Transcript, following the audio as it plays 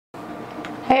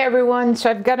Hey everyone, so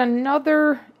I've got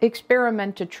another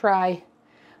experiment to try.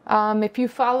 If you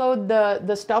followed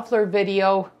the Stuffler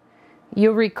video,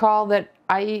 you'll recall that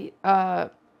I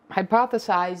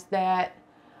hypothesized that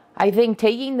I think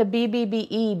taking the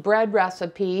BBBE bread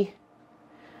recipe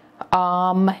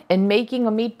and making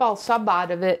a meatball sub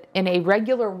out of it in a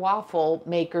regular waffle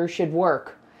maker should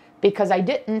work, because I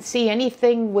didn't see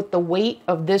anything with the weight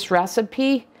of this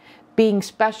recipe being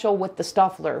special with the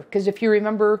Stuffler. Because if you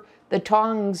remember, the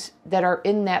tongs that are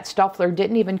in that Stuffler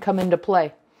didn't even come into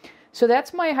play. So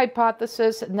that's my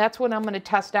hypothesis, and that's what I'm going to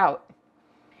test out.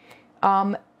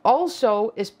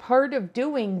 Also, as part of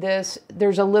doing this,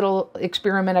 there's a little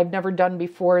experiment I've never done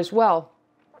before as well,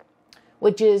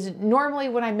 which is normally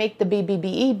when I make the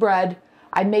BBBE bread,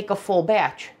 I make a full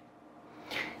batch.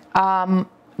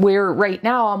 Where right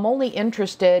now I'm only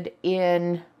interested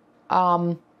in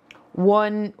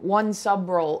one sub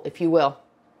roll, if you will.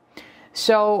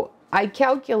 So I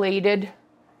calculated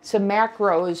some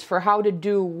macros for how to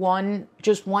do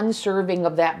just one serving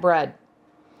of that bread.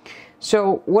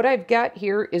 So what I've got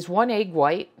here is 1 egg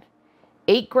white,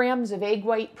 8 grams of egg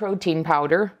white protein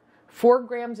powder, 4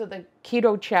 grams of the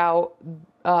Keto Chow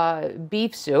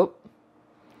beef soup,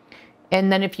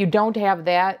 and then if you don't have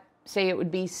that, say it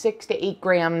would be 6 to 8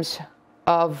 grams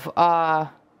of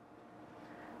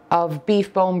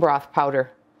beef bone broth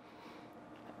powder,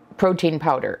 protein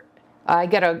powder.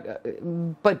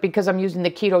 But because I'm using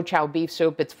the Keto Chow beef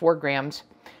soup, it's 4 grams.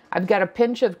 I've got a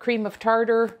pinch of cream of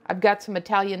tartar. I've got some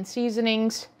Italian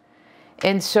seasonings.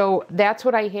 And so that's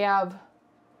what I have,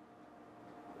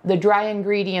 the dry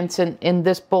ingredients in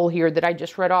this bowl here that I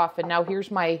just read off. And now here's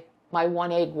my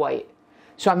 1 egg white.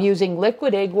 So I'm using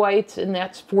liquid egg whites, and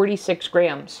that's 46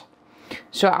 grams.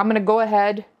 So I'm going to go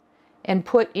ahead and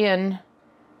put in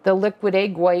the liquid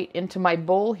egg white into my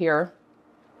bowl here.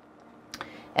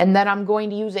 And then I'm going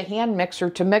to use a hand mixer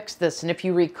to mix this. And if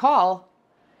you recall,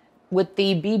 with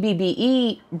the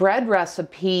BBBE bread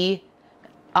recipe,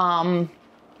 I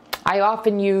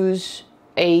often use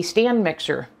a stand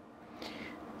mixer.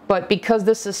 But because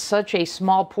this is such a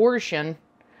small portion,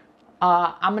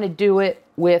 I'm going to do it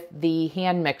with the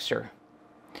hand mixer.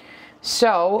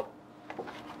 So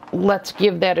let's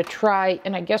give that a try.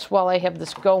 And I guess while I have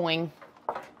this going,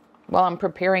 while I'm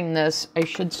preparing this, I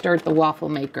should start the waffle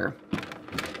maker.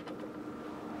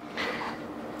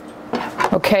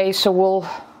 Okay, so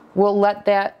we'll let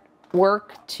that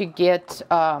work to get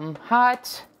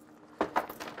hot,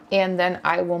 and then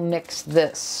I will mix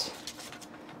this.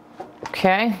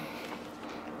 Okay,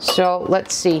 so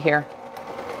let's see here.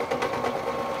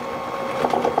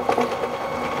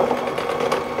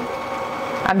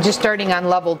 I'm just starting on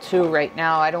level 2 right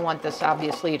now. I don't want this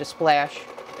obviously to splash.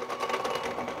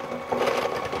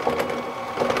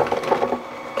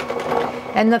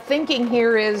 And the thinking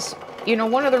here is, you know,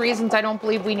 one of the reasons I don't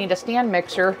believe we need a stand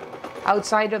mixer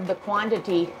outside of the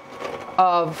quantity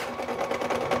of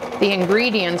the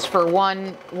ingredients for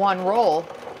one roll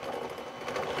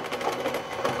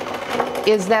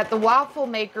is that the waffle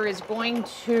maker is going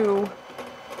to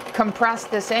compress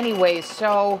this anyway.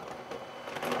 So,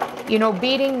 you know,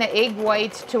 beating the egg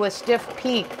whites to a stiff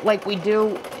peak like we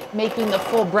do making the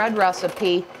full bread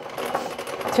recipe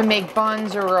to make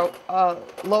buns or a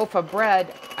loaf of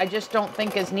bread, I just don't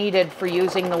think is needed for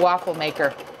using the waffle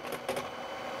maker.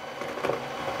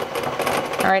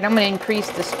 All right, I'm going to increase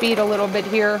the speed a little bit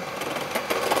here.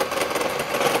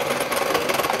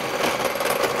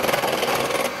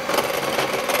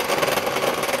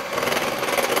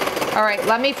 All right,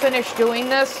 let me finish doing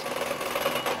this,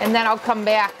 and then I'll come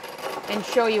back and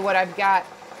show you what I've got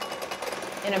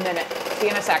in a minute. See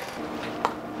you in a sec.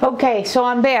 Okay, so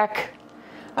I'm back.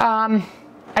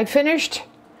 I finished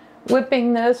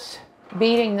whipping this,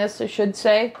 beating this, I should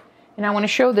say, and I want to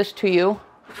show this to you.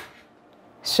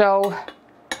 So,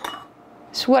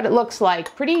 this is what it looks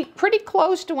like. Pretty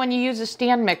close to when you use a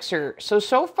stand mixer.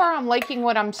 So far I'm liking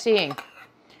what I'm seeing.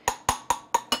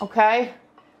 Okay,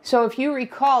 so if you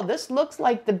recall, this looks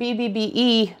like the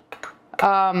BBBE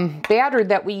batter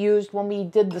that we used when we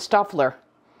did the Stuffler.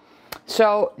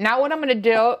 So now what I'm going to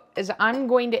do is I'm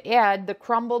going to add the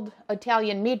crumbled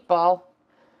Italian meatball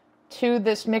to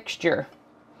this mixture.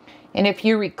 And if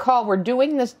you recall, we're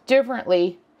doing this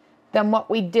differently than what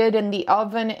we did in the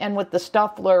oven and with the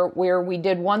Stuffler, where we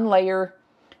did one layer,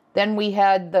 then we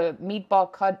had the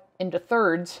meatball cut into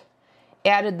thirds,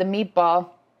 added the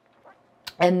meatball,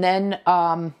 and then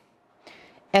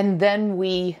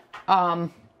we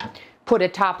put a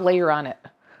top layer on it.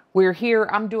 Where here,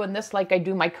 I'm doing this like I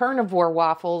do my carnivore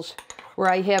waffles, where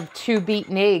I have 2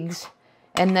 beaten eggs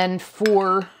and then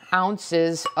 4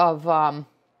 ounces of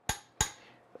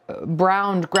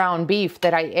browned ground beef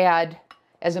that I add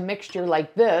as a mixture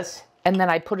like this, and then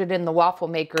I put it in the waffle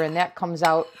maker, and that comes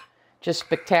out just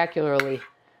spectacularly.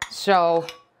 So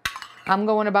I'm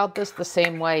going about this the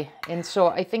same way, and so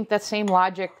I think that same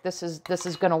logic, this is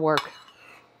going to work.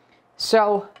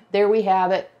 So there we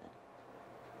have it.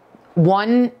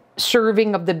 1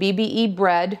 serving of the BBE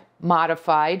bread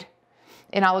modified,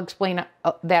 and I'll explain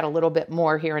that a little bit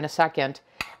more here in a second.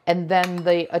 And then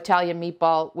the Italian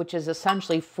meatball, which is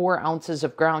essentially 4 ounces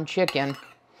of ground chicken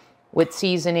with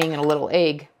seasoning and a little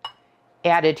egg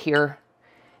added here.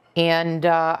 And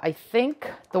I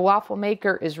think the waffle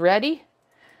maker is ready.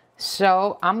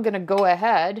 So I'm going to go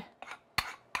ahead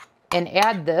and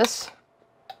add this.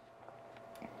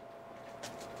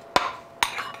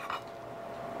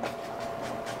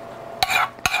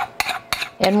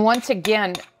 And once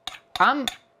again, I'm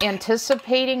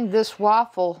anticipating this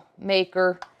waffle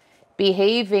maker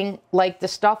behaving like the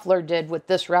Stuffler did with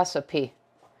this recipe.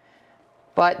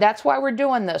 But that's why we're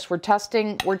doing this. We're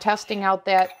testing out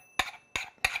that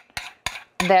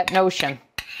notion.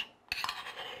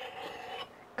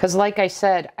 Because like I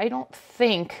said, I don't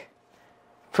think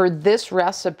for this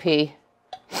recipe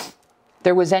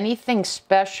there was anything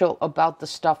special about the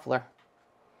Stuffler.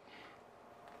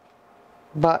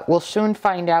 But we'll soon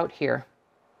find out here.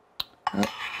 I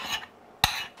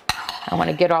want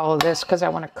to get all of this because I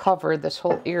want to cover this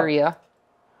whole area.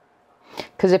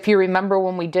 Because if you remember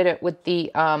when we did it with the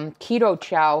Keto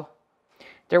Chow,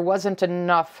 there wasn't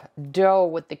enough dough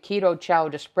with the Keto Chow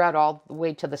to spread all the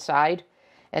way to the side.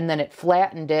 And then it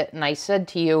flattened it. And I said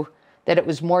to you that it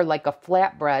was more like a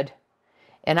flatbread.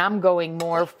 And I'm going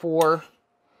more for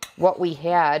what we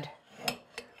had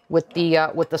with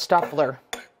the Stuffler.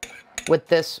 With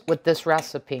this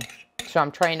recipe. So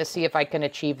I'm trying to see if I can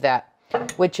achieve that,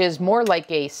 which is more like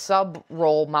a sub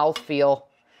roll mouthfeel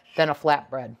than a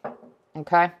flatbread.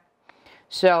 Okay,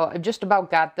 so I've just about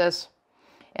got this.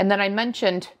 And then I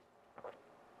mentioned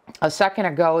a second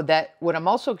ago that what I'm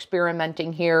also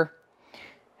experimenting here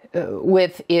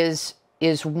with is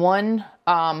one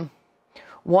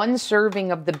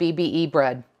serving of the BBE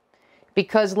bread,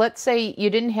 because let's say you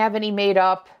didn't have any made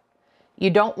up. You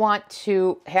don't want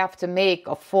to have to make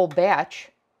a full batch.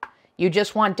 You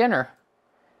just want dinner.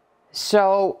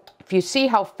 So if you see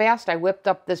how fast I whipped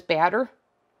up this batter,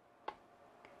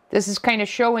 this is kind of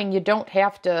showing you don't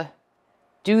have to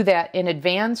do that in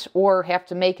advance or have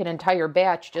to make an entire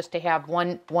batch just to have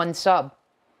one sub.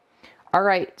 All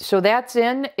right, so that's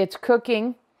in. It's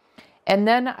cooking. And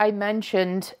then I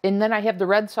mentioned, and then I have the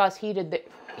red sauce heated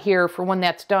here for when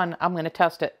that's done. I'm going to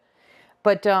test it.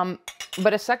 But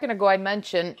a second ago I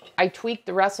mentioned I tweaked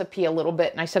the recipe a little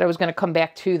bit, and I said I was going to come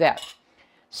back to that.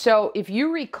 So if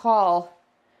you recall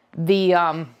the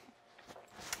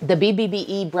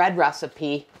BBBE bread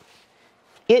recipe,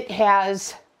 it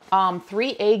has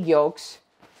 3 egg yolks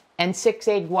and 6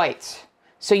 egg whites.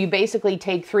 So you basically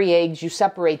take 3 eggs, you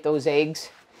separate those eggs,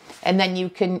 and then you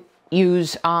can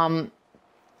use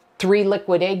 3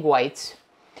 liquid egg whites,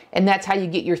 and that's how you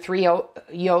get your 3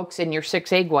 yolks and your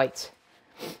 6 egg whites.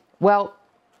 Well,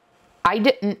 I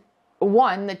didn't,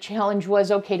 the challenge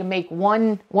was, okay, to make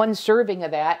one serving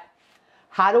of that,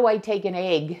 how do I take an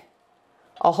egg,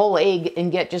 a whole egg,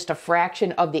 and get just a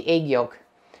fraction of the egg yolk?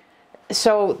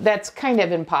 So that's kind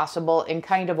of impossible and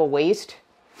kind of a waste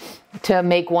to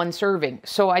make 1 serving.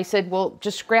 So I said, well,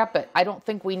 just scrap it. I don't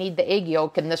think we need the egg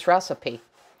yolk in this recipe.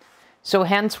 So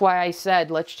hence why I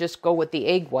said, let's just go with the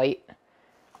egg white,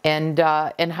 and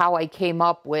how I came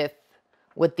up with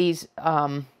these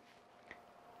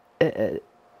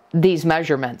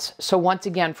measurements. So once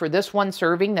again, for this 1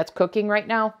 serving that's cooking right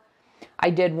now,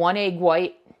 I did 1 egg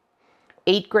white,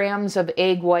 8 grams of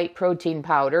egg white protein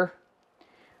powder,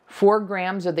 4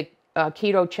 grams of the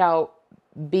Keto Chow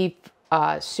beef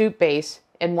soup base.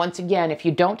 And once again, if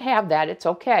you don't have that, it's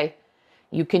okay.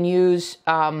 You can use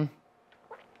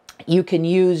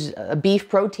beef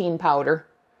protein powder,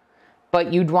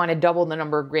 but you'd want to double the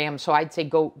number of grams. So I'd say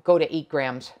go to 8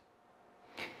 grams.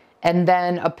 And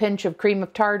then a pinch of cream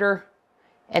of tartar.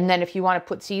 And then if you want to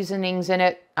put seasonings in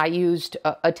it, I used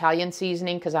Italian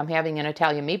seasoning because I'm having an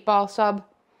Italian meatball sub.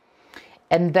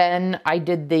 And then I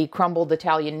did the crumbled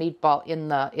Italian meatball in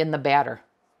the batter.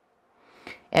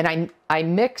 And I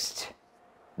mixed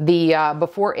the,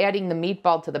 before adding the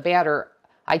meatball to the batter,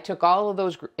 I took all of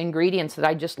those ingredients that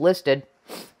I just listed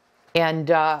and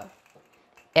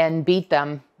beat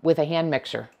them with a hand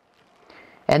mixer.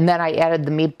 And then I added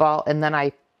the meatball, and then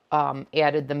I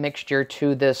added the mixture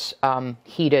to this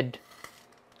heated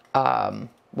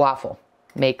waffle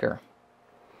maker.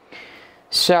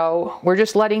 So we're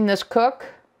just letting this cook.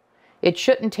 It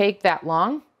shouldn't take that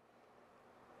long.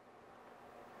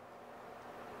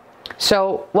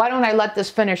 So why don't I let this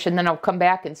finish and then I'll come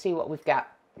back and see what we've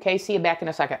got. Okay, see you back in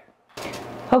a second.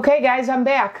 Okay guys, I'm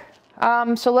back.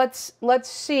 So let's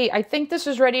see. I think this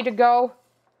is ready to go.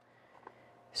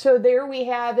 So there we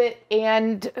have it,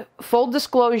 and full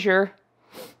disclosure,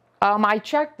 I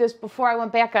checked this before I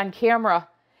went back on camera,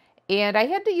 and I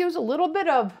had to use a little bit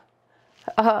of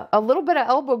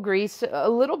elbow grease, a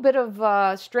little bit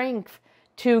of strength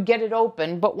to get it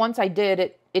open. But once I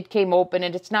did, it came open,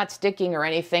 and it's not sticking or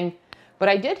anything. But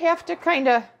I did have to kind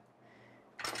of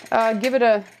give it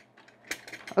a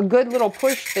good little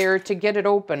push there to get it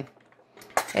open.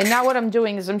 And now what I'm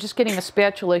doing is I'm just getting a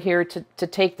spatula here to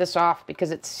take this off,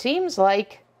 because it seems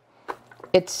like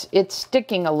it's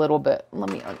sticking a little bit.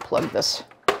 Let me unplug this.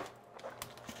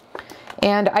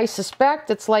 And I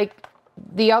suspect it's like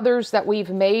the others that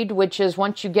we've made, which is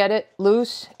once you get it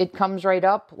loose, it comes right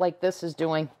up like this is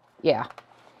doing. Yeah.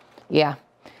 Yeah.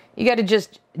 You got to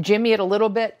just jimmy it a little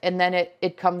bit, and then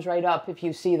it comes right up, if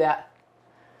you see that.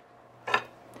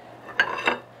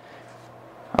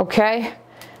 Okay.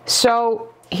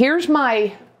 So here's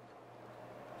my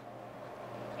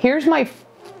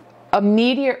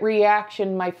immediate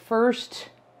reaction, my first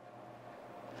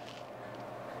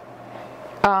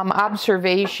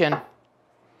observation,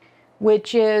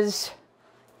 which is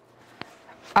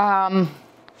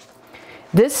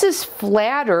this is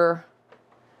flatter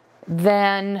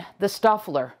than the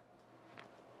Stuffler.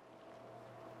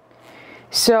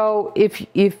 So if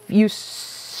you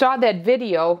saw that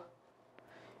video,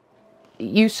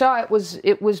 you saw it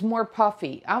was more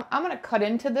puffy. I'm going to cut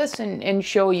into this and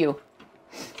show you.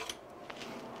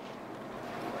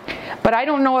 But I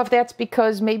don't know if that's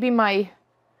because maybe my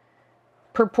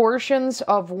proportions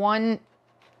of one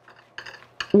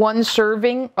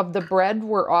serving of the bread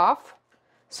were off,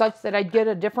 such that I'd get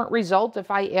a different result if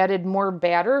I added more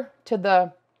batter to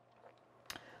the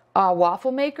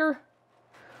waffle maker,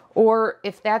 or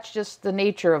if that's just the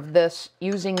nature of this,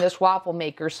 using this waffle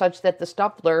maker, such that the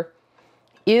Stuffler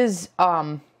is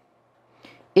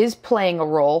playing a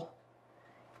role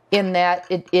in that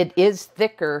it is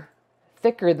thicker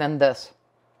than this.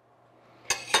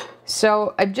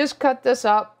 So I've just cut this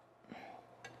up,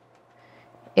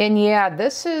 and yeah,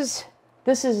 this is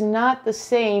not the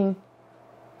same.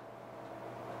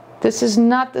 This is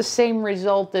not the same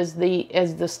result as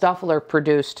the Stuffler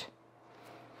produced.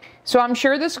 So I'm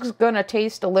sure this is going to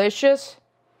taste delicious,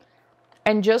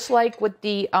 and just like with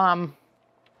the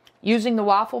using the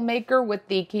waffle maker with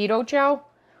the Keto Chow,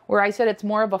 where I said it's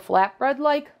more of a flatbread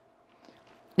like,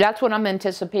 that's what I'm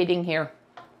anticipating here.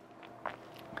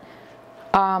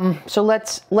 So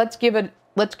let's give it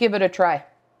a try.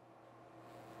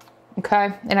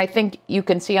 Okay, and I think you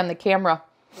can see on the camera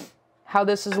how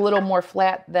this is a little more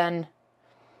flat than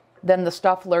the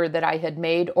Stuffler that I had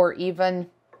made, or even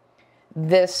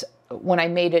this when I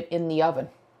made it in the oven.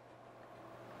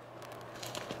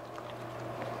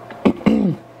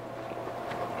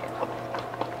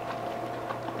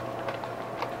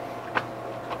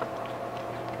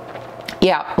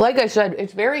 Yeah, like I said,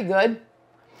 it's very good,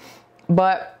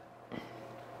 but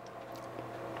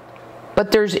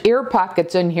there's air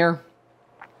pockets in here,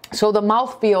 so the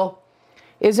mouthfeel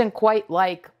isn't quite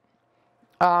like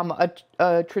a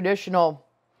traditional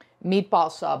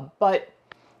meatball sub. But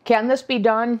can this be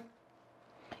done?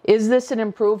 Is this an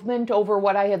improvement over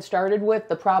what I had started with,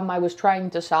 the problem I was trying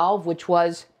to solve, which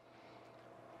was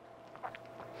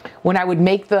when I would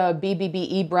make the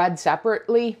BBBE bread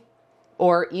separately,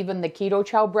 or even the Keto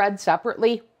Chow bread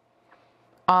separately,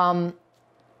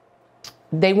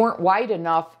 they weren't wide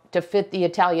enough to fit the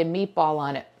Italian meatball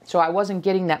on it. So I wasn't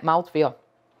getting that mouthfeel.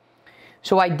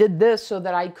 So I did this so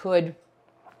that I could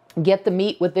get the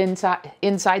meat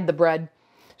inside the bread.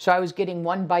 So I was getting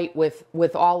one bite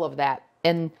with all of that.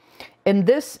 And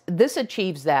this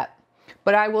achieves that.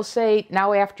 But I will say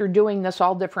now, after doing this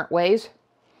all different ways,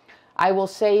 I will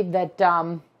say that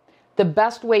the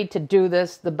best way to do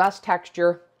this, the best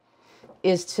texture,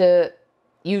 is to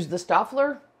use the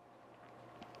Stuffler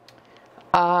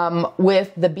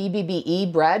with the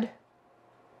BBBE bread,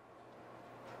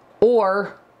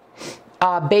 or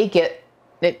bake it,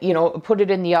 put it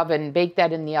in the oven, bake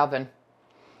that in the oven.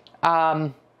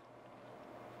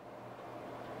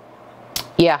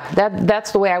 Yeah,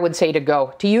 that's the way I would say to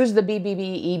go. To use the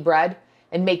BBBE bread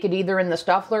and make it either in the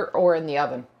Stuffler or in the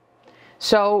oven.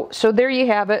 So there you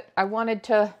have it. I wanted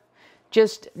to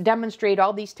just demonstrate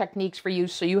all these techniques for you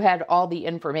so you had all the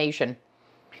information.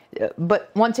 But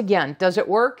once again, does it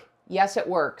work? Yes, it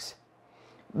works.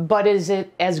 But is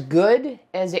it as good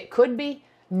as it could be?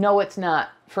 No, it's not.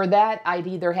 For that, I'd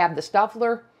either have the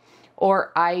Stuffler,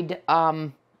 or I'd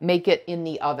make it in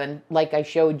the oven like I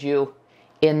showed you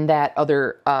in that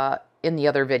other in the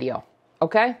other video.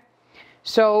 Okay,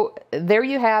 so there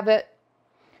you have it.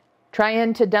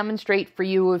 Trying to demonstrate for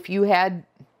you if you had,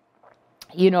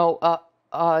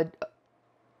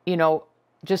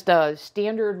 just a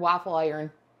standard waffle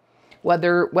iron,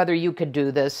 whether you could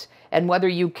do this and whether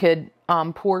you could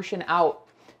portion out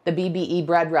the BBE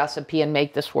bread recipe and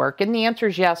make this work. And the answer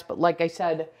is yes, but like I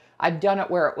said, I've done it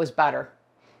where it was better.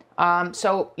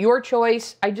 So your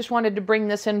choice. I just wanted to bring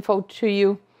this info to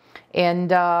you, and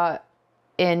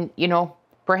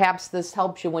perhaps this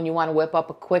helps you when you want to whip up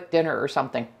a quick dinner or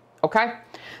something. Okay,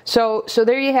 so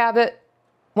there you have it.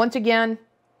 Once again,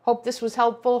 hope this was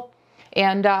helpful,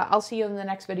 and I'll see you in the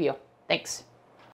next video. Thanks.